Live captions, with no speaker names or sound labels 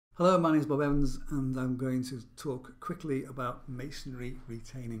Hello, my name is Bob Evans and I'm going to talk quickly about masonry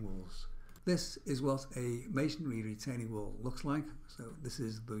retaining walls. This is what a masonry retaining wall looks like. So this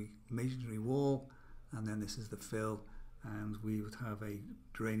is the masonry wall and then this is the fill, and we would have a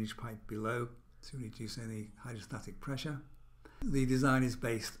drainage pipe below to reduce any hydrostatic pressure. The design is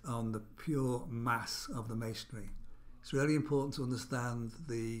based on the pure mass of the masonry. It's really important to understand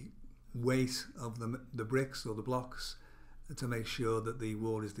the weight of the bricks or the blocks to make sure that the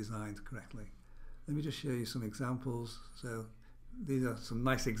wall is designed correctly. Let me just show you some examples. So these are some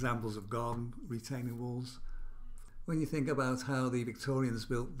nice examples of garden retaining walls. When you think about how the Victorians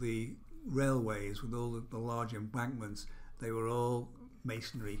built the railways with all the large embankments, they were all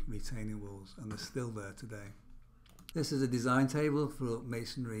masonry retaining walls, and they're still there today. This is a design table for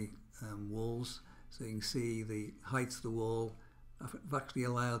masonry walls. So you can see the heights of the wall. I've actually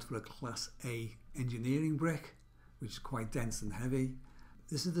allowed for a Class A engineering brick, which is quite dense and heavy.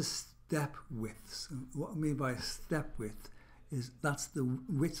 This is the step widths. What I mean by a step width is that's the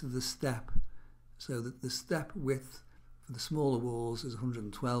width of the step. So that the step width for the smaller walls is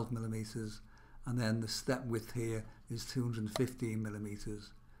 112 millimeters, and then the step width here is 215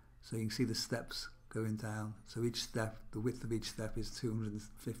 millimeters. So you can see the steps going down. So each step, the width of each step is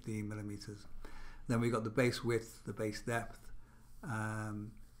 215 millimeters. Then we've got the base width, the base depth,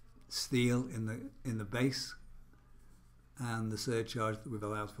 steel in the base, and the surcharge that we've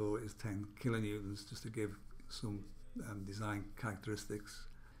allowed for is 10 kilonewtons, just to give some design characteristics.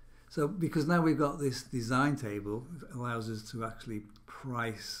 So because now we've got this design table, it allows us to actually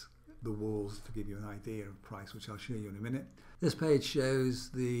price the walls to give you an idea of price, which I'll show you in a minute. This page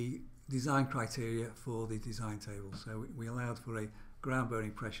shows the design criteria for the design table. So we allowed for a ground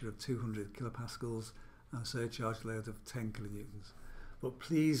bearing pressure of 200 kilopascals and a surcharge load of 10 kilonewtons. But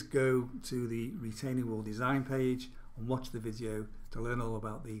please go to the retaining wall design page and watch the video to learn all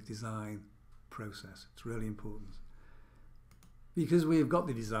about the design process. It's really important. Because we've got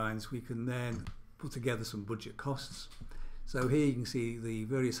the designs, we can then put together some budget costs. So here you can see the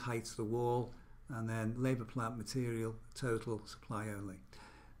various heights of the wall, and then labour, plant, material, total, supply only.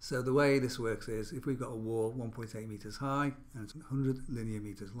 So the way this works is, if we've got a wall 1.8 metres high and it's 100 linear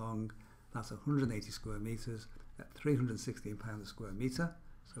metres long, that's 180 square metres at £316 a square metre.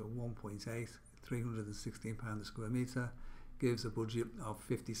 So 1.8, £316 a square metre gives a budget of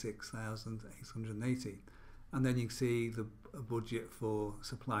 56,880. And then you can see the budget for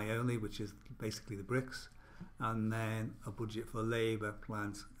supply only, which is basically the bricks, and then a budget for labour,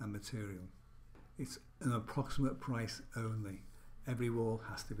 plant and material. It's an approximate price only. Every wall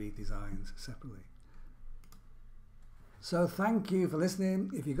has to be designed separately. So thank you for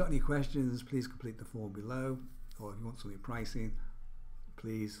listening. If you've got any questions, please complete the form below, or if you want some pricing,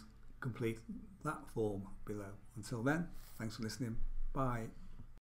 please complete that form below. Until then, thanks for listening. Bye.